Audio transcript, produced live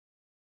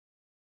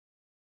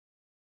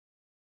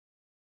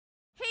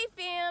Hey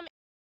fam!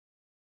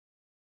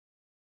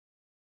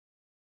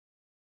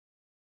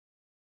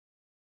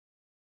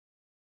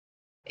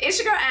 It's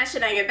your girl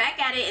Ashley, and you're back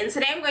at it, and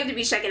today I'm going to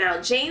be checking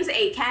out James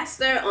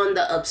Acaster on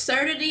the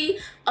absurdity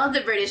of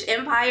the British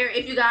Empire.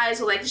 If you guys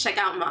would like to check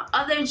out my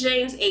other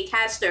James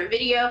Acaster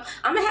video,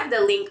 I'm going to have the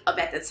link up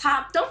at the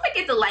top. Don't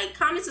forget to like,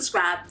 comment,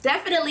 subscribe.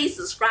 Definitely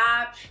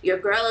subscribe. Your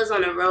girl is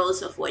on the road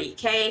to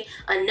 40K.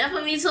 Enough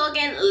of me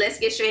talking. Let's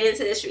get straight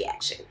into this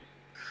reaction.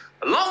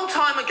 A long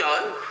time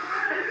ago,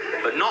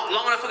 but not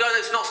long enough ago that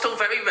it's not still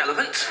very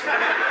relevant,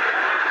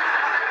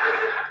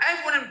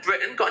 everyone in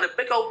Britain got in a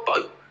big old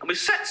boat and we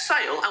set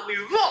sail and we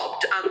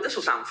robbed, and this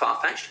will sound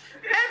far-fetched,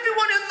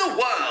 everyone in the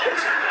world. Do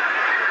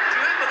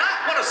you remember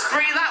that? What a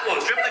spree that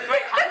was. Do you remember the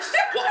Great Heist?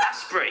 What a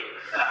spree.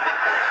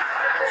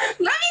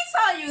 Let me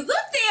tell you,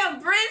 the damn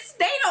Brits,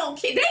 they don't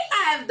care. They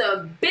have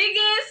the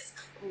biggest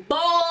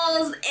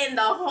balls in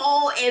the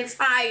whole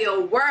entire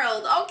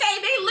world,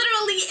 okay? They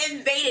literally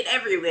invaded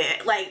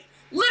everywhere. Like,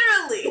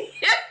 literally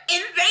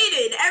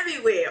invaded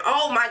everywhere.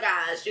 Oh my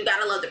gosh, you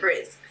gotta love the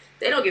Brits.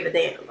 They don't give a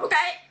damn,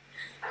 okay?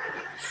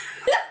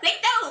 They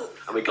don't.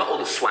 And we got all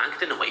the swag,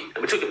 didn't we?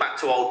 And we took it back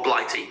to old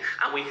Blighty,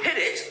 and we hid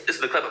it, this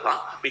is the clever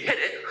part, we hid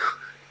it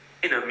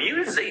in a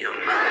museum.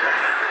 In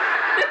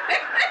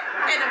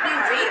a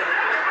museum.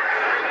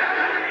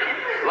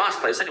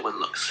 Last place anyone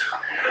looks.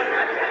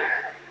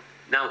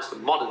 Now it's the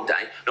modern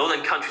day, and all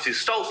them countries who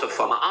stole stuff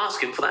from are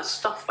asking for that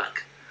stuff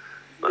back.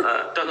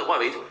 But don't look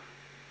worried.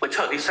 We're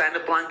totally saying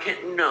the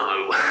blanket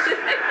no.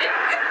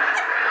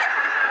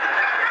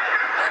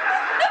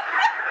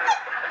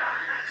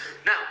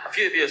 Now, a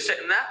few of you are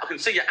sitting there. I can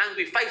see your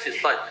angry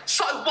faces. Like,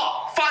 so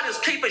what? Finders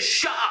keepers,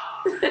 shut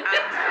up. And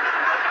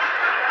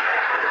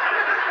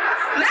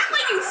not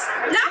when you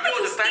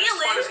steal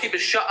it. Finders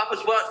keepers, shut up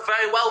has worked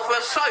very well for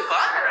us so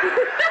far.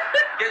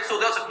 Against all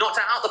those who've knocked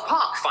it out of the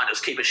park.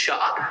 Finders keepers,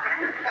 shut up.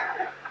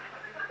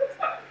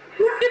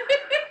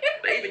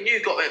 But even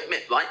you got to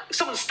admit, right? If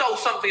someone stole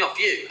something off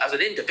you as an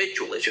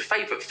individual, as your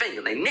favourite thing,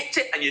 and they nicked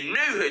it, and you knew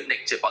who'd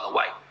nicked it, by the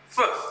way,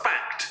 for a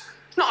fact.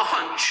 Not a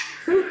hunch.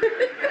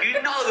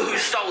 You know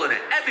who's stolen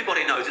it.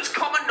 Everybody knows. It's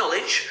common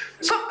knowledge.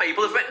 Some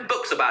people have written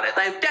books about it.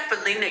 They've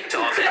definitely nicked it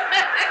off you.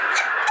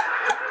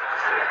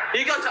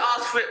 You go to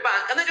ask for it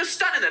back, and they're just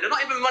standing there. They're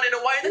not even running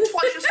away. They're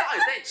twice your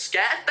size. They ain't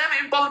scared. They haven't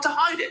even bothered to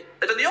hide it.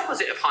 They've done the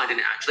opposite of hiding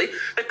it, actually.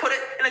 They put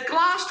it in a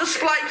glass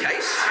display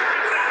case.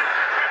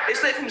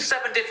 It's lit from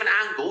 7 different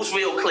angles,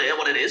 real clear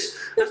what it is.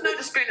 There's no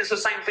disputing it's the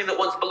same thing that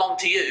once belonged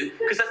to you,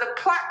 because there's a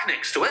plaque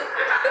next to it.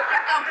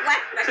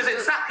 Because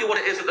exactly what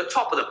it is at the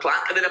top of the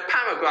plaque, and then a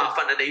paragraph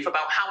underneath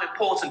about how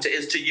important it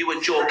is to you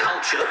and your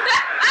culture.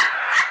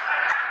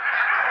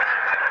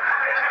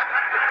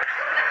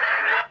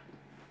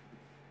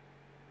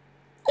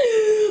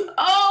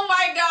 Oh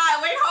my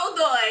God! Wait, hold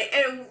on.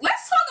 And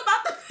let's talk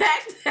about the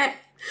fact that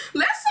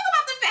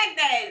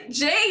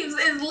James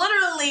is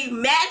literally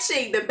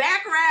matching the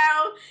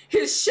background,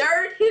 his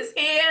shirt, his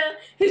hair,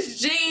 his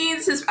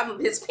jeans, his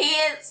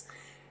pants,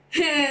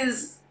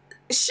 his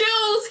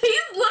shoes.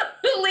 He's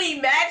literally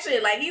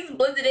matching. Like, he's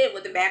blended in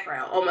with the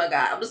background. Oh my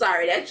God! I'm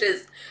sorry. That's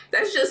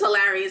just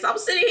hilarious. I'm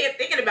sitting here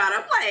thinking about it.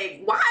 I'm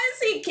like, why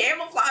is he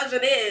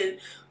camouflaging in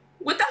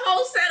with the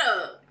whole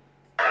setup?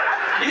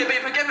 You can be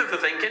forgiven for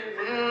thinking,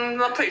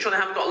 I'm pretty sure they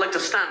haven't got a leg to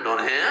stand on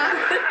here.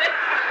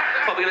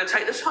 Probably going to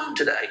take this home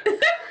today.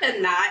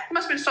 Not. They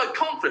must have been so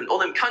confident, all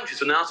them countries,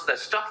 when they asked for their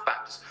stuff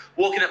back.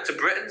 Walking up to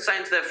Britain,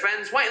 saying to their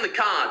friends, wait in the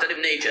car, don't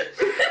even need you.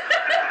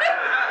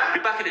 Be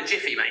back in a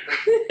jiffy, mate.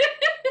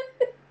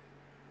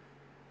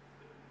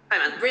 Hey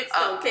man, Brits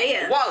don't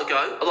care. A while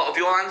ago, a lot of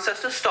your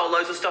ancestors stole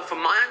loads of stuff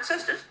from my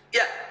ancestors.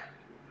 Yeah,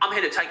 I'm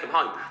here to take them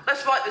home.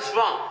 Let's right this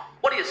wrong.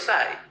 What do you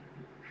say?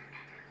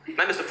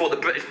 They must have thought the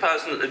British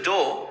person at the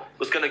door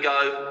was going to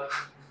go,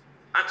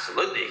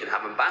 absolutely, you can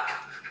have them back.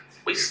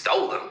 We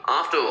stole them,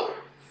 after all.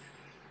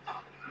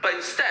 But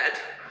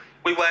instead,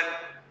 we went,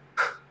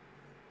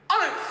 I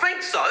don't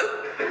think so.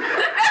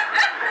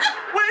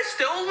 We're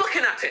still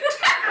looking at it.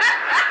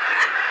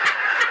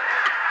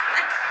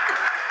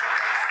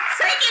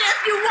 Take it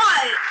if you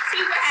want.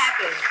 See what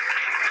happens.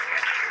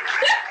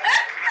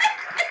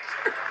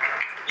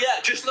 Yeah,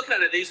 just looking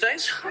at it these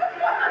days.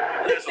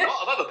 There's a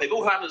lot of other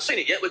people who haven't seen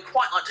it yet we'd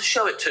quite like to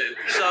show it to.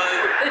 So,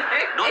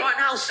 not right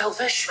now,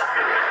 selfish.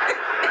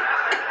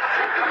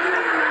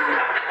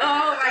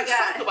 Oh my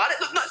God. Talk about it.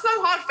 Look, no, it's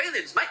no hard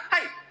feelings, mate.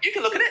 Hey, you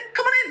can look at it.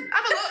 Come on in.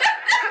 Have a look.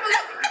 Have a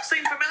look.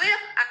 Seem familiar?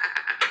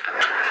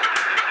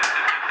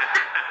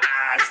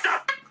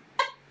 Stop.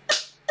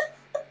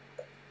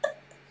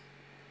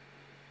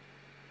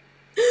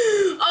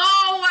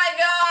 Oh my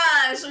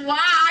gosh. Wow,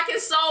 I can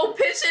so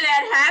picture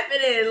that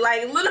happening.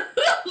 Like,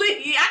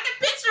 literally, I can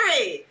picture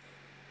it.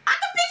 I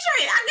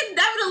can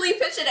definitely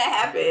picture that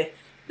happen.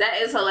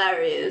 That is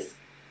hilarious.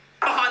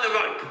 Behind the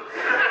rope.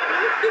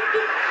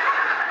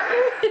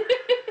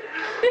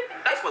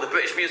 That's why the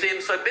British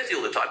Museum's so busy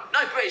all the time.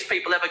 No British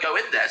people ever go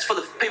in there. It's full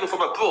of people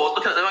from abroad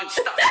looking at their own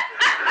stuff.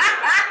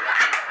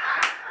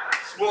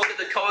 mass walking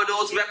the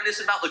corridors,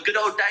 reminiscing about the good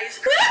old days.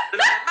 But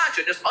then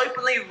imagine just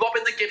openly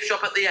robbing the gift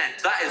shop at the end.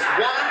 That is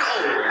one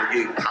all,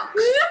 you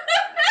punks.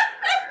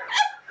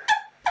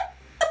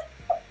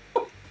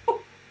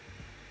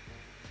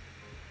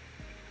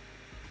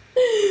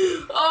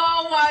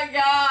 Oh my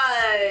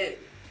god.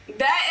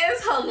 That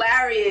is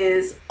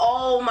hilarious.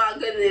 Oh my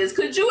goodness.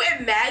 Could you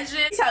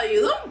imagine? Tell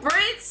you,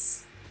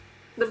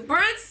 the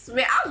Brits,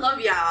 man, I love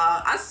y'all.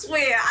 I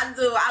swear I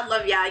do. I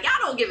love y'all. Y'all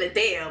don't give a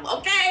damn,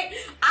 okay?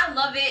 I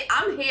love it.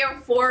 I'm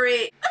here for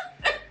it.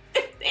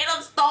 They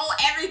done stole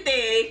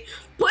everything.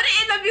 Put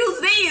it in the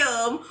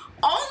museum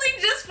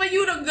only just for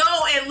you to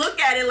go and look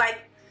at it like,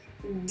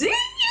 did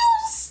you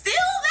steal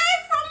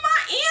that from my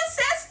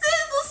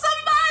ancestors or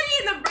somebody?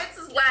 And the Brits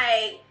is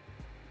like,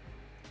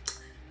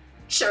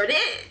 sure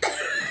did.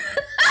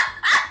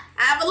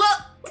 Have a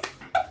look.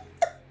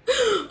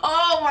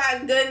 Oh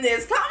my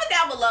goodness. Comment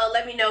down below.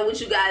 Let me know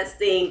what you guys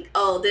think.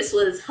 Oh, this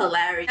was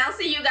hilarious. I'll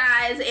see you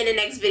guys in the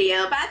next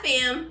video. Bye,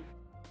 fam.